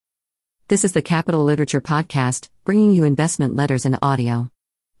This is the Capital Literature Podcast, bringing you investment letters in audio.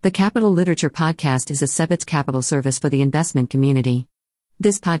 The Capital Literature Podcast is a Sebitz Capital service for the investment community.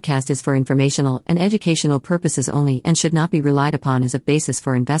 This podcast is for informational and educational purposes only and should not be relied upon as a basis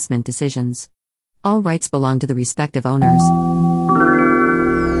for investment decisions. All rights belong to the respective owners.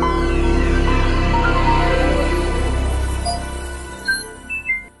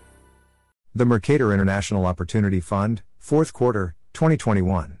 The Mercator International Opportunity Fund, 4th Quarter,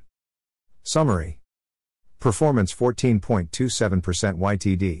 2021. Summary. Performance 14.27%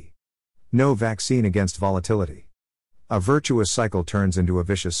 YTD. No vaccine against volatility. A virtuous cycle turns into a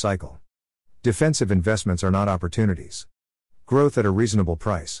vicious cycle. Defensive investments are not opportunities. Growth at a reasonable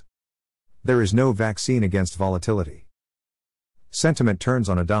price. There is no vaccine against volatility. Sentiment turns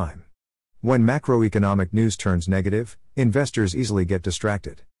on a dime. When macroeconomic news turns negative, investors easily get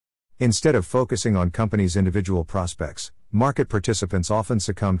distracted. Instead of focusing on companies' individual prospects, market participants often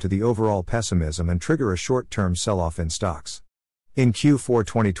succumb to the overall pessimism and trigger a short-term sell-off in stocks. In Q4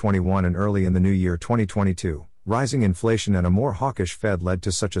 2021 and early in the new year 2022, rising inflation and a more hawkish Fed led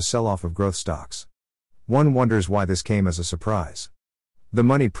to such a sell-off of growth stocks. One wonders why this came as a surprise. The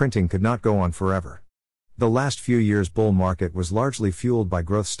money printing could not go on forever. The last few years' bull market was largely fueled by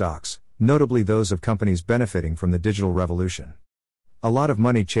growth stocks, notably those of companies benefiting from the digital revolution. A lot of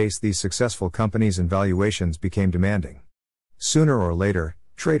money chased these successful companies and valuations became demanding. Sooner or later,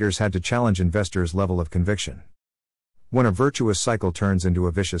 traders had to challenge investors' level of conviction. When a virtuous cycle turns into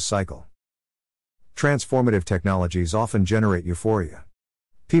a vicious cycle. Transformative technologies often generate euphoria.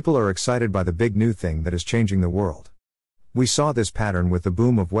 People are excited by the big new thing that is changing the world. We saw this pattern with the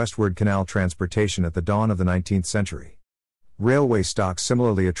boom of westward canal transportation at the dawn of the 19th century. Railway stocks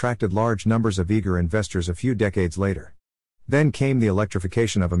similarly attracted large numbers of eager investors a few decades later. Then came the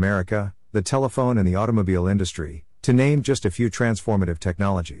electrification of America, the telephone and the automobile industry, to name just a few transformative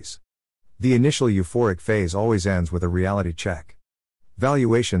technologies. The initial euphoric phase always ends with a reality check.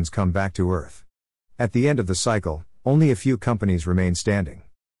 Valuations come back to earth. At the end of the cycle, only a few companies remain standing.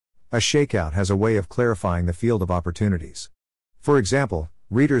 A shakeout has a way of clarifying the field of opportunities. For example,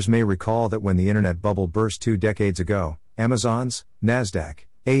 readers may recall that when the internet bubble burst 2 decades ago, Amazon's, Nasdaq,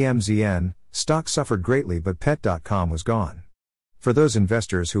 AMZN, stock suffered greatly, but Pet.com was gone. For those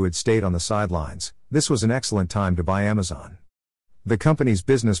investors who had stayed on the sidelines, this was an excellent time to buy Amazon. The company's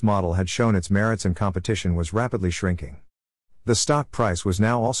business model had shown its merits and competition was rapidly shrinking. The stock price was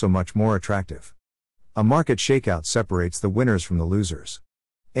now also much more attractive. A market shakeout separates the winners from the losers.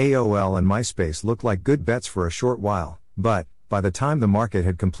 AOL and MySpace looked like good bets for a short while, but, by the time the market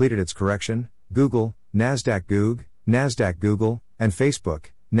had completed its correction, Google, Nasdaq Google, and Facebook,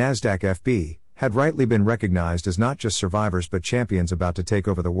 Nasdaq FB, had rightly been recognized as not just survivors but champions about to take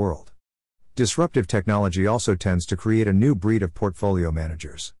over the world. Disruptive technology also tends to create a new breed of portfolio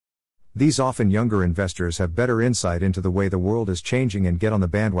managers. These often younger investors have better insight into the way the world is changing and get on the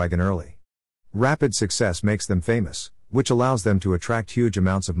bandwagon early. Rapid success makes them famous, which allows them to attract huge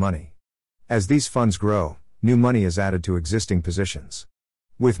amounts of money. As these funds grow, new money is added to existing positions.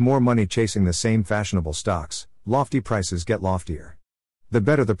 With more money chasing the same fashionable stocks, lofty prices get loftier. The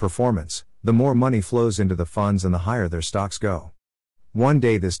better the performance, the more money flows into the funds and the higher their stocks go. One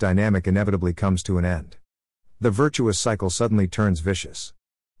day this dynamic inevitably comes to an end. The virtuous cycle suddenly turns vicious.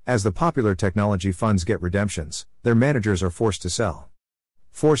 As the popular technology funds get redemptions, their managers are forced to sell.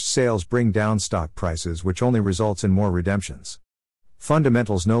 Forced sales bring down stock prices, which only results in more redemptions.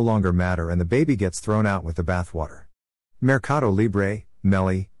 Fundamentals no longer matter and the baby gets thrown out with the bathwater. Mercado Libre,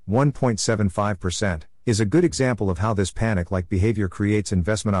 MELI, 1.75%, is a good example of how this panic-like behavior creates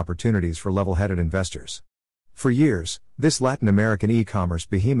investment opportunities for level-headed investors. For years, this Latin American e-commerce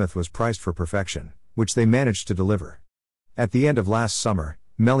behemoth was priced for perfection, which they managed to deliver. At the end of last summer,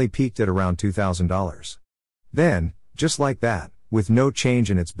 MELI peaked at around $2,000. Then, just like that, with no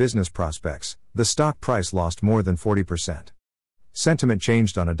change in its business prospects, the stock price lost more than 40%. Sentiment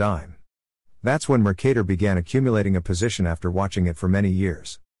changed on a dime. That's when Mercator began accumulating a position after watching it for many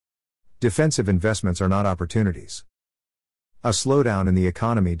years. Defensive investments are not opportunities. A slowdown in the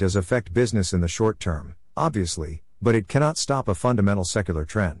economy does affect business in the short term, obviously, but it cannot stop a fundamental secular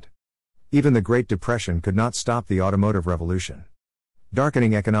trend. Even the Great Depression could not stop the automotive revolution.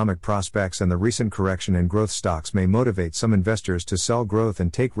 Darkening economic prospects and the recent correction in growth stocks may motivate some investors to sell growth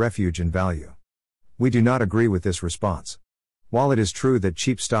and take refuge in value. We do not agree with this response. While it is true that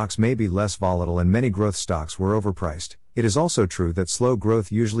cheap stocks may be less volatile and many growth stocks were overpriced, it is also true that slow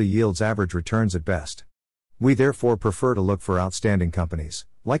growth usually yields average returns at best. We therefore prefer to look for outstanding companies,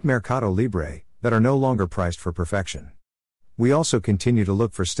 like Mercado Libre, that are no longer priced for perfection. We also continue to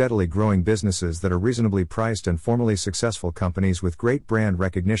look for steadily growing businesses that are reasonably priced and formally successful companies with great brand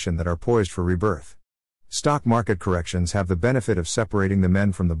recognition that are poised for rebirth. Stock market corrections have the benefit of separating the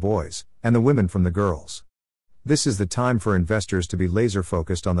men from the boys, and the women from the girls. This is the time for investors to be laser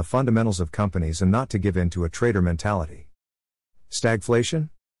focused on the fundamentals of companies and not to give in to a trader mentality. Stagflation?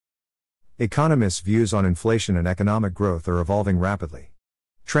 Economists' views on inflation and economic growth are evolving rapidly.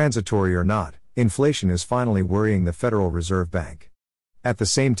 Transitory or not, inflation is finally worrying the Federal Reserve Bank. At the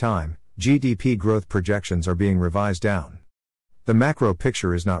same time, GDP growth projections are being revised down. The macro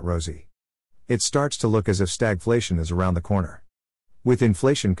picture is not rosy. It starts to look as if stagflation is around the corner. With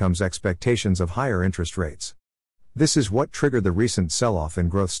inflation comes expectations of higher interest rates. This is what triggered the recent sell-off in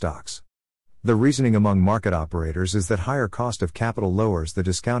growth stocks. The reasoning among market operators is that higher cost of capital lowers the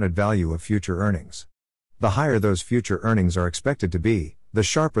discounted value of future earnings. The higher those future earnings are expected to be, the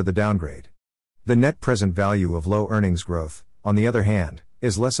sharper the downgrade. The net present value of low earnings growth, on the other hand,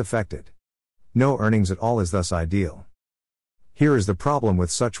 is less affected. No earnings at all is thus ideal. Here is the problem with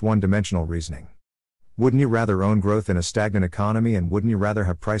such one-dimensional reasoning. Wouldn't you rather own growth in a stagnant economy, and wouldn't you rather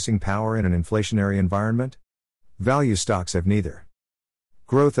have pricing power in an inflationary environment? Value stocks have neither.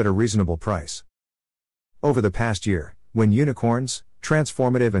 Growth at a reasonable price. Over the past year, when unicorns,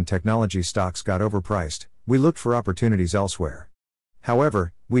 transformative and technology stocks got overpriced, we looked for opportunities elsewhere.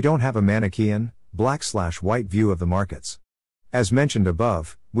 However, we don't have a Manichaean, black/white view of the markets. As mentioned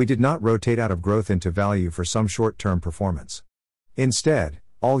above, we did not rotate out of growth into value for some short-term performance. Instead,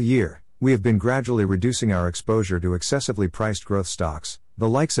 all year, we have been gradually reducing our exposure to excessively priced growth stocks, the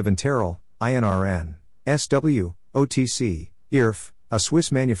likes of Interroll, INRN, SW, OTC, IRF, a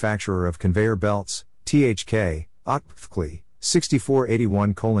Swiss manufacturer of conveyor belts, THK, Otkli,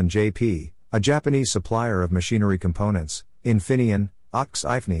 6481:JP, a Japanese supplier of machinery components, Infineon,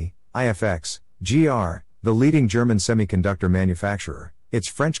 Ox-IFNI, IFX, GR, the leading German semiconductor manufacturer, its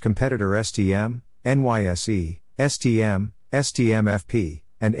French competitor STM, NYSE, STM, STMFP,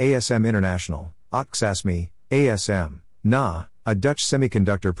 and ASM International, Oxasmi, ASM, NA, a Dutch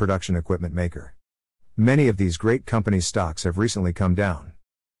semiconductor production equipment maker. Many of these great companies' stocks have recently come down.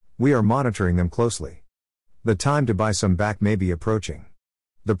 We are monitoring them closely. The time to buy some back may be approaching.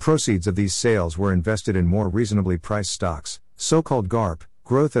 The proceeds of these sales were invested in more reasonably priced stocks, so-called GARP,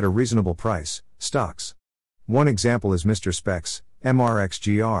 growth at a reasonable price, stocks. One example is Mr. Spex,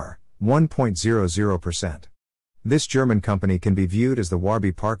 MRXGR, 1.00%. This German company can be viewed as the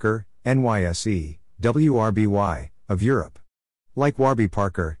Warby Parker, NYSE, WRBY, of Europe. Like Warby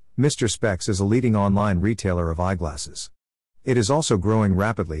Parker, Mr. Spex is a leading online retailer of eyeglasses. It is also growing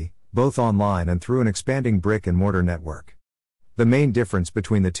rapidly, both online and through an expanding brick-and-mortar network. The main difference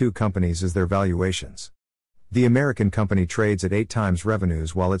between the two companies is their valuations. The American company trades at 8 times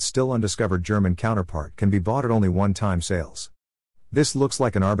revenues, while its still undiscovered German counterpart can be bought at only 1 time sales. This looks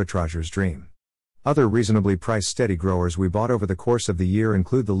like an arbitrager's dream. Other reasonably priced steady growers we bought over the course of the year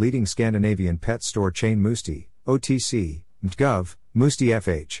include the leading Scandinavian pet store chain Musti, OTC, MTGov, Musti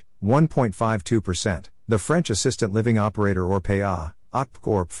FH, 1.52%, the French assistant living operator Orpea,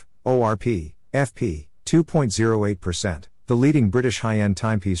 OPCORP, ORP, FP, 2.08%, the leading British high-end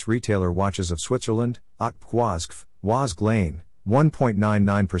timepiece retailer Watches of Switzerland, OPCWASGF, WASG Lane,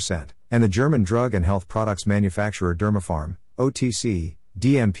 1.99%, and the German drug and health products manufacturer Dermapharm, OTC,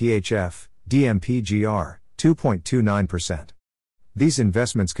 DMPHF, DMPGR, 2.29%. These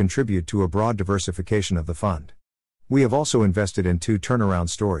investments contribute to a broad diversification of the fund. We have also invested in 2 turnaround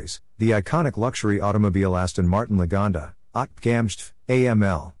stories, the iconic luxury automobile Aston Martin Lagonda, OTGAMSTF,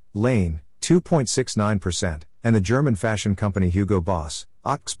 AML, Lane, 2.69%, and the German fashion company Hugo Boss,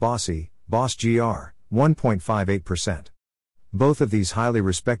 OX Bossy, Boss GR, 1.58%. Both of these highly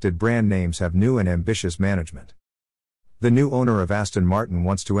respected brand names have new and ambitious management. The new owner of Aston Martin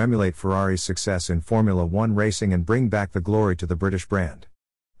wants to emulate Ferrari's success in Formula One racing and bring back the glory to the British brand.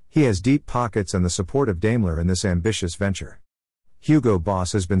 He has deep pockets and the support of Daimler in this ambitious venture. Hugo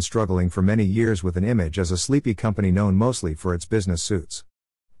Boss has been struggling for many years with an image as a sleepy company known mostly for its business suits.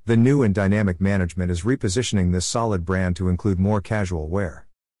 The new and dynamic management is repositioning this solid brand to include more casual wear.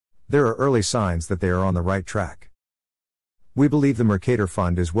 There are early signs that they are on the right track. We believe the Mercator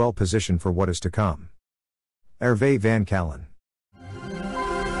Fund is well positioned for what is to come. Hervé Van Callen.